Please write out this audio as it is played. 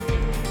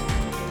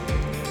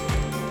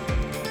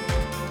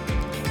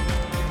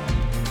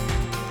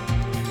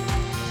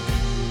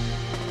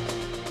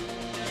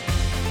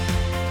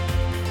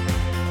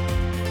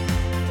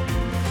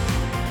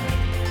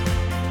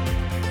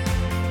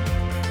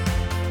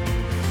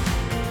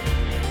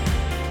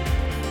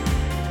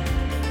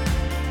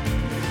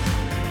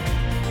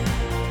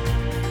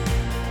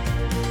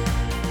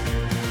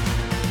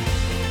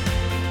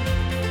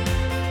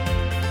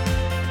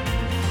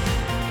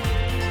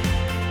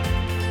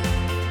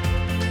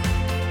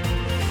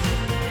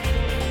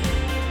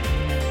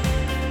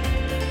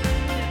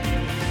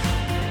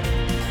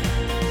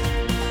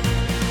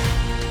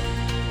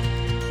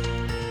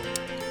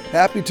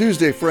Happy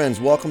Tuesday,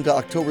 friends. Welcome to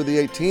October the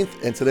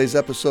 18th and today's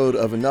episode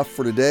of Enough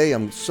for Today.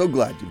 I'm so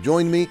glad you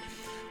joined me.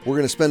 We're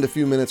going to spend a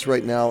few minutes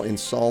right now in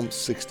Psalm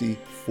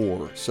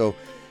 64. So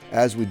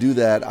as we do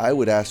that, I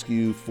would ask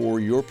you for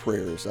your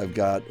prayers. I've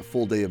got a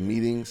full day of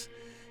meetings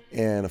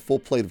and a full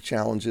plate of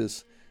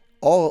challenges,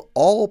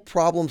 all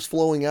problems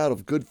flowing out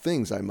of good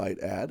things, I might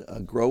add.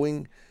 A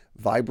growing,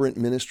 vibrant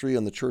ministry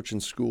on the church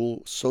and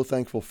school. So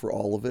thankful for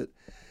all of it.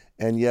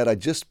 And yet I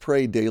just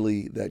pray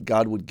daily that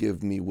God would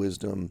give me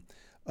wisdom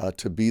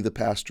to be the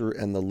pastor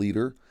and the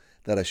leader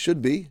that I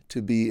should be,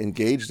 to be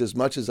engaged as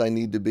much as I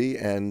need to be,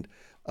 and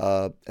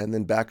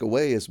then back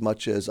away as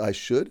much as I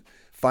should,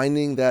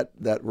 finding that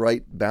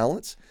right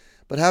balance,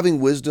 but having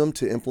wisdom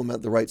to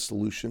implement the right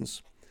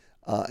solutions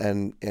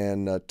and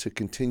to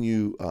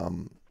continue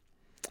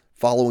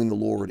following the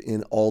Lord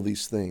in all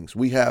these things.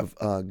 We have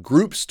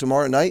groups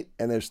tomorrow night,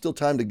 and there's still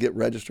time to get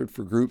registered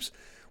for groups.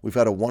 We've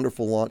had a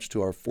wonderful launch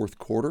to our fourth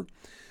quarter.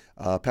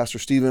 Pastor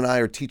Stephen and I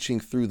are teaching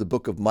through the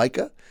book of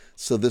Micah.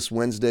 So this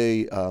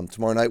Wednesday,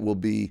 tomorrow night, we'll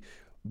be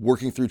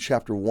working through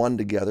chapter 1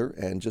 together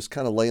and just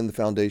kind of laying the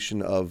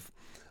foundation of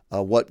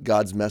what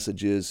God's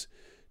message is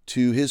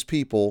to his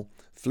people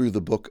through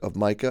the book of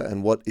Micah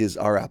and what is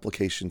our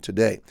application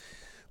today.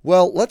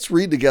 Well, let's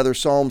read together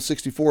Psalm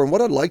 64. And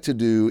what I'd like to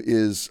do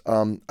is,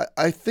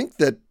 I think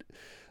that,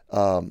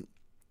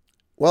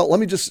 let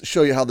me just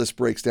show you how this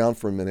breaks down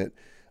for a minute.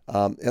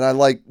 And I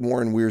like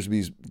Warren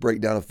Wiersbe's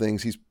breakdown of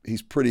things.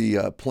 He's pretty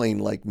plain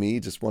like me,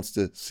 just wants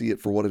to see it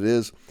for what it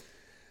is.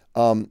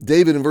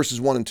 David in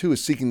verses 1 and 2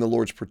 is seeking the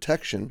Lord's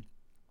protection.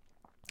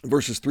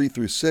 Verses 3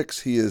 through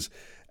 6, he is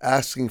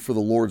asking for the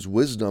Lord's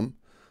wisdom.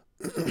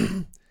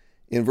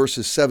 In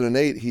verses 7 and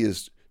 8, he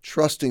is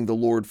trusting the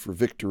Lord for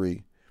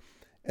victory.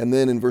 And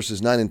then in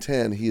verses 9 and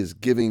 10, he is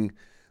giving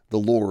the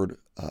Lord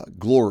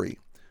glory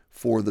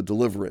for the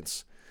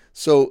deliverance.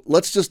 So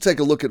let's just take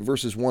a look at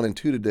verses 1 and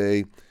 2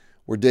 today,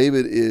 where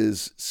David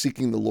is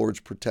seeking the Lord's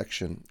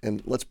protection.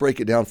 And let's break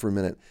it down for a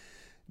minute.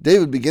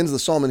 David begins the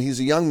psalm, and he's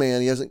a young man.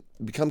 He hasn't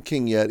become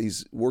king yet.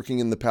 He's working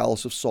in the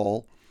palace of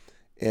Saul,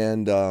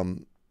 and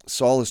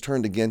Saul has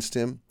turned against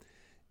him.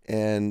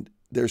 And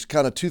there's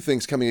kind of two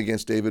things coming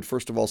against David.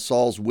 First of all,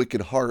 Saul's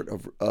wicked heart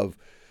of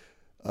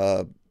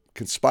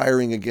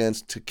conspiring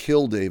to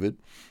kill David,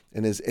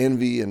 and his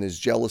envy and his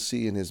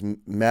jealousy and his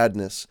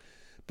madness.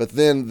 But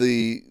then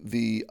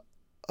the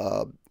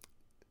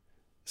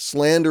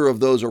slander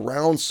of those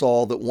around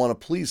Saul that want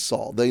to please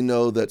Saul. They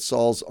know that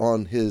Saul's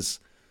on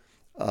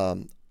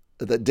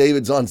that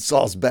David's on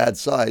Saul's bad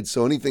side.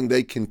 So anything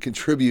they can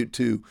contribute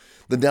to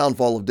the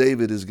downfall of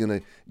David is going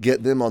to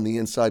get them on the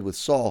inside with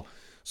Saul.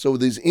 So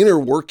these inner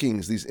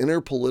workings, these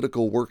inner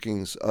political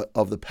workings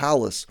of the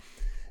palace,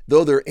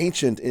 though they're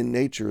ancient in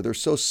nature, they're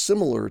so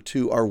similar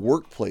to our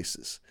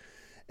workplaces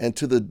and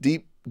to the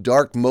deep,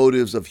 dark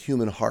motives of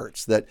human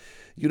hearts that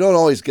you don't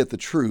always get the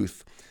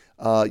truth.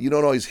 You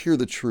don't always hear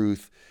the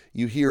truth.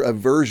 You hear a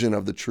version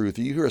of the truth.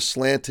 You hear a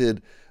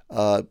slanted,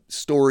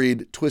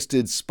 storied,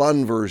 twisted,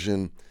 spun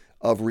version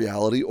of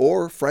reality.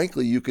 Or,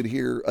 frankly, you could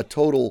hear a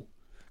total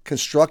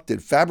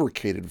constructed,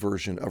 fabricated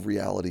version of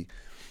reality.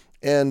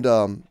 And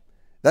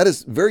that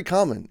is very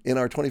common in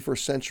our 21st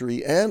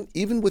century. And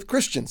even with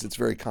Christians, it's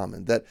very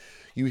common that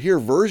you hear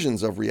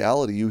versions of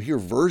reality. You hear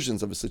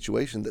versions of a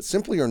situation that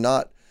simply are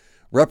not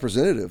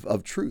representative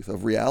of truth,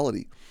 of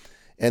reality.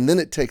 And then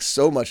it takes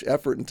so much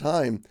effort and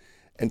time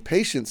and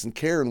patience and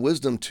care and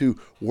wisdom to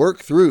work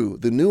through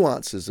the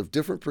nuances of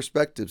different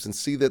perspectives and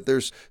see that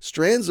there's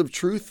strands of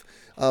truth,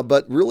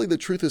 but really the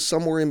truth is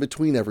somewhere in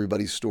between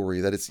everybody's story,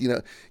 that it's,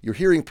 you're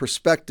hearing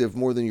perspective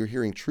more than you're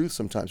hearing truth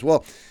sometimes.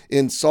 Well,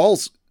 in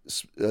Saul's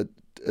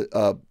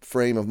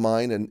frame of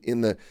mind and in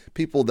the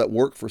people that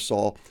work for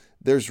Saul,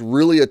 there's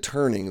really a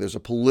turning. There's a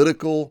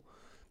political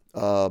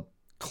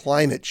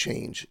climate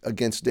change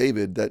against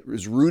David that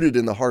is rooted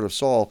in the heart of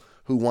Saul,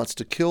 who wants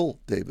to kill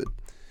David.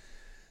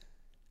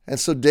 And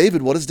so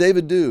David, what does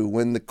David do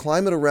when the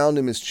climate around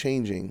him is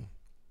changing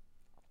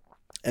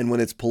and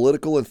when it's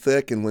political and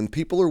thick and when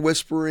people are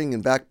whispering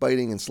and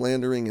backbiting and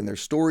slandering and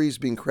there's stories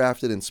being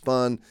crafted and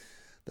spun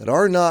that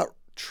are not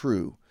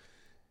true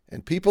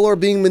and people are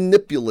being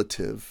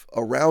manipulative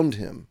around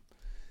him,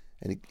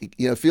 and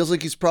it feels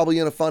like he's probably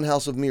in a fun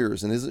house of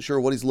mirrors and isn't sure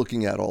what he's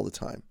looking at all the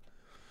time.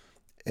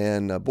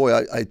 And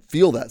I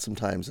feel that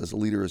sometimes as a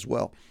leader as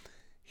well.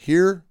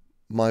 Hear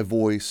my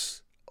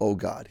voice, O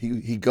God.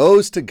 He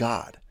goes to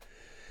God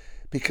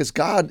because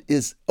God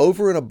is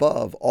over and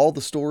above all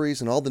the stories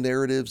and all the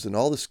narratives and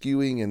all the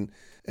skewing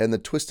and the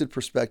twisted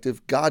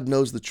perspective. God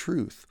knows the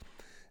truth.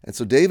 And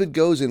so David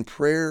goes in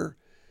prayer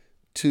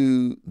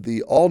to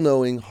the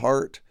all-knowing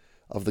heart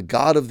of the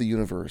God of the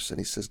universe. And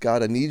he says,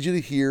 God, I need you to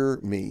hear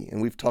me.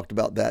 And we've talked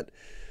about that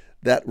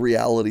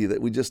reality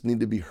that we just need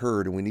to be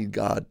heard, and we need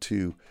God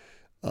to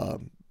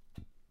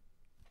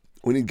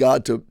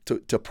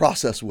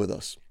process with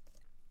us.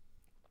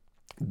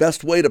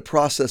 Best way to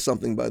process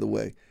something, by the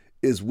way,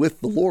 is with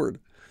the Lord.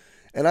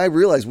 And I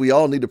realize we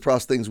all need to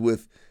process things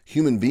with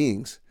human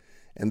beings,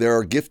 and there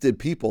are gifted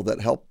people that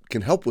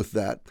can help with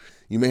that.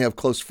 You may have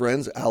close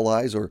friends,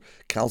 allies, or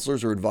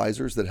counselors or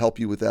advisors that help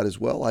you with that as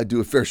well. I do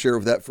a fair share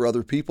of that for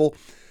other people.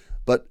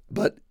 But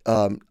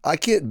I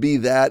can't be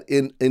that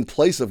in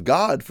place of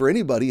God for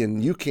anybody,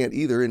 and you can't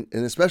either, and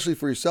especially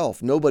for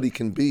yourself. Nobody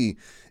can be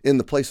in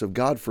the place of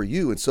God for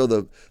you. And so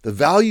the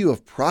value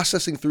of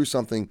processing through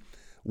something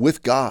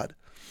with God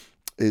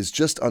is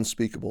just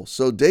unspeakable.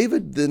 So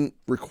David then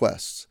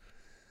requests,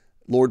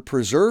 Lord,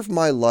 preserve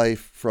my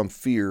life from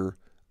fear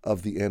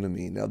of the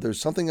enemy. Now,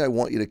 there's something I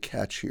want you to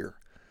catch here.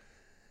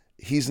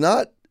 He's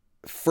not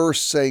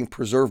first saying,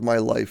 preserve my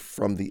life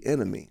from the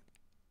enemy.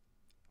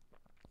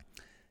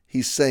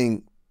 He's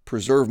saying,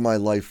 preserve my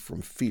life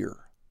from fear.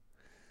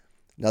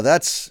 Now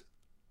that's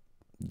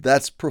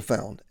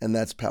profound and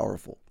that's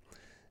powerful.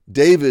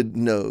 David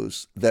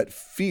knows that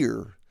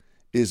fear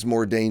is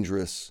more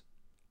dangerous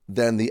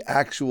than the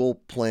actual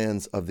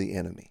plans of the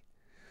enemy.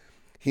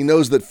 He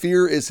knows that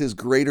fear is his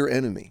greater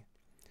enemy.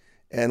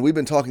 And we've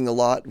been talking a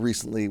lot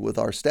recently with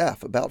our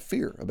staff about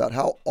fear, about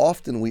how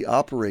often we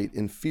operate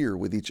in fear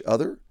with each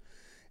other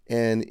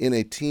and in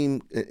a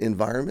team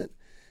environment.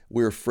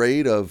 We're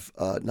afraid of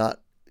not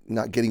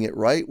getting it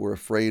right. We're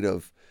afraid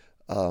of,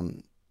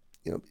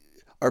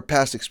 our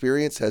past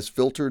experience has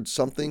filtered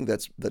something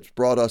that's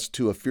brought us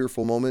to a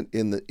fearful moment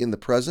in the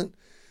present.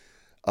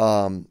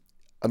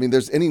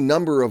 There's any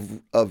number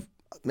of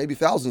maybe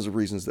thousands of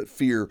reasons that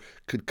fear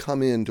could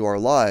come into our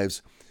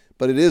lives,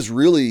 but it is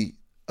really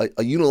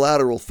a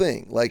unilateral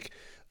thing. Like,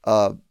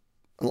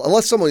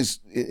 unless someone's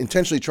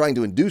intentionally trying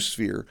to induce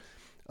fear,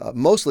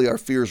 mostly our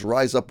fears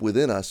rise up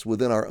within us,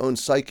 within our own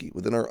psyche,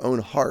 within our own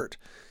heart.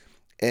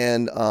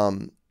 And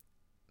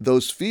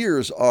those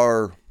fears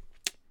are,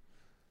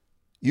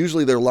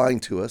 usually they're lying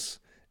to us,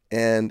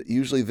 and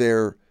usually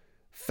they're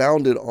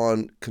founded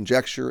on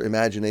conjecture,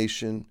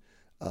 imagination,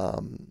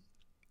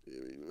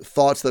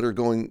 thoughts that are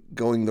going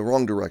the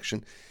wrong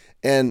direction,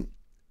 and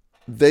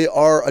they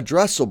are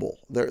addressable.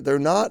 They're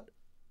not.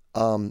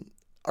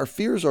 Our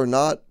fears are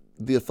not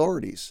the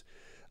authorities.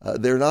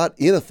 They're not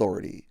in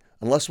authority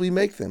unless we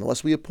make them,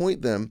 unless we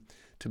appoint them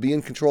to be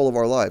in control of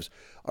our lives.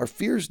 Our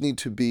fears need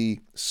to be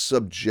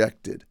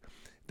subjected.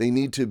 They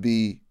need to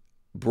be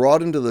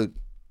brought into the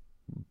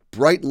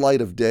bright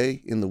light of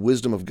day in the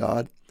wisdom of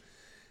God.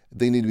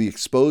 They need to be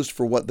exposed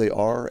for what they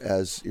are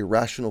as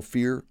irrational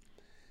fear.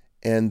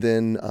 And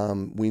then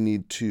we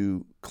need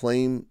to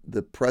claim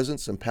the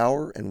presence and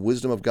power and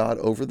wisdom of God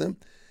over them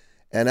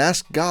and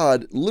ask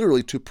God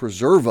literally to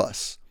preserve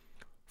us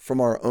from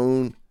our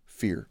own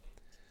fear.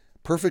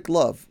 Perfect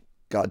love,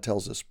 God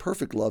tells us,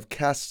 perfect love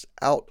casts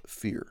out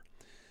fear.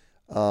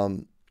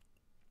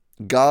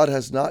 God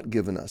has not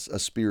given us a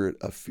spirit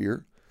of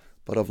fear,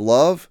 but of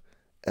love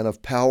and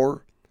of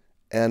power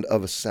and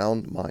of a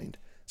sound mind.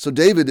 So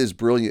David is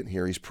brilliant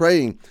here. He's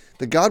praying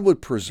that God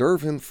would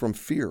preserve him from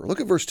fear. Look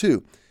at verse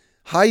 2.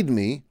 Hide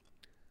me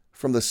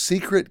from the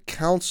secret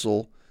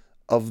counsel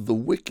of the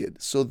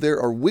wicked. So there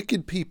are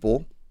wicked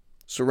people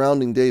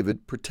surrounding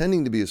David,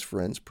 pretending to be his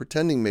friends,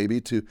 pretending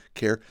maybe to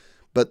care,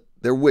 but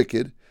they're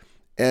wicked,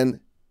 and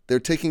they're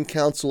taking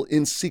counsel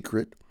in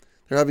secret.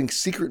 They're having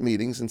secret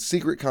meetings and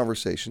secret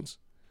conversations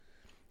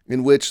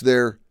in which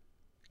they're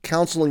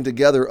counseling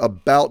together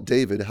about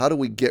David. How do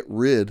we get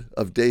rid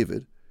of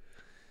David?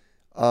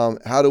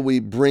 How do we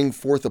bring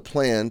forth a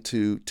plan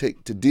to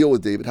deal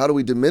with David? How do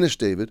we diminish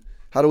David?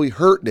 How do we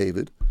hurt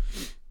David?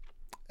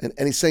 And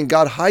he's saying,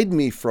 God, hide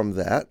me from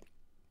that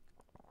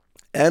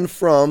and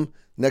from,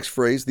 next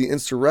phrase, the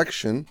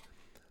insurrection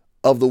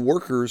of the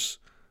workers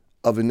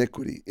of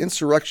iniquity.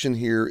 Insurrection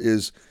here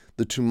is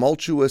the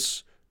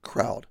tumultuous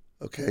crowd,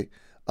 okay?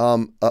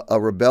 A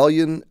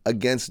rebellion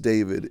against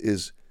David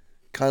is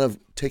kind of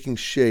taking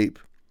shape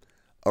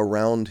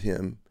around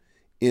him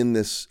in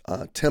this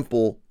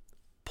temple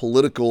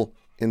political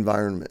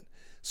environment.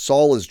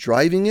 Saul is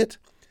driving it,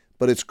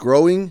 but it's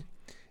growing,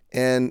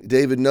 and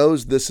David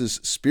knows this is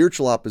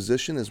spiritual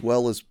opposition as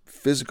well as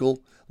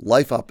physical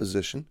life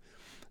opposition.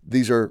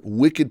 These are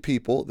wicked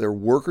people. They're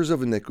workers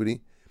of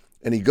iniquity.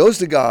 And he goes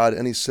to God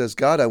and he says,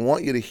 God, I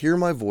want you to hear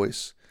my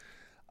voice.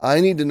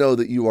 I need to know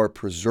that you are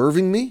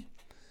preserving me,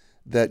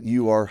 that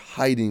you are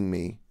hiding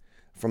me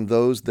from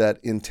those that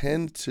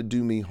intend to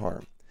do me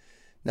harm.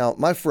 Now,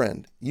 my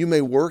friend, you may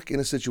work in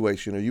a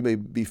situation, or you may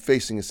be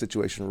facing a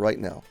situation right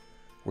now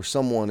where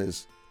someone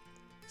is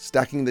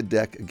stacking the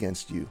deck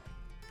against you.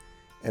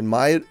 And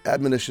my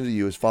admonition to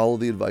you is follow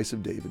the advice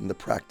of David in the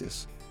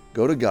practice.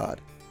 Go to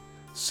God,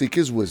 seek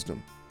his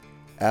wisdom,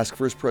 ask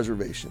for his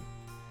preservation.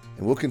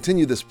 And we'll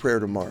continue this prayer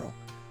tomorrow.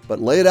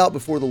 But lay it out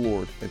before the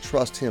Lord and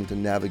trust him to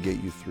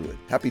navigate you through it.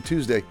 Happy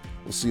Tuesday.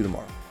 We'll see you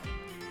tomorrow.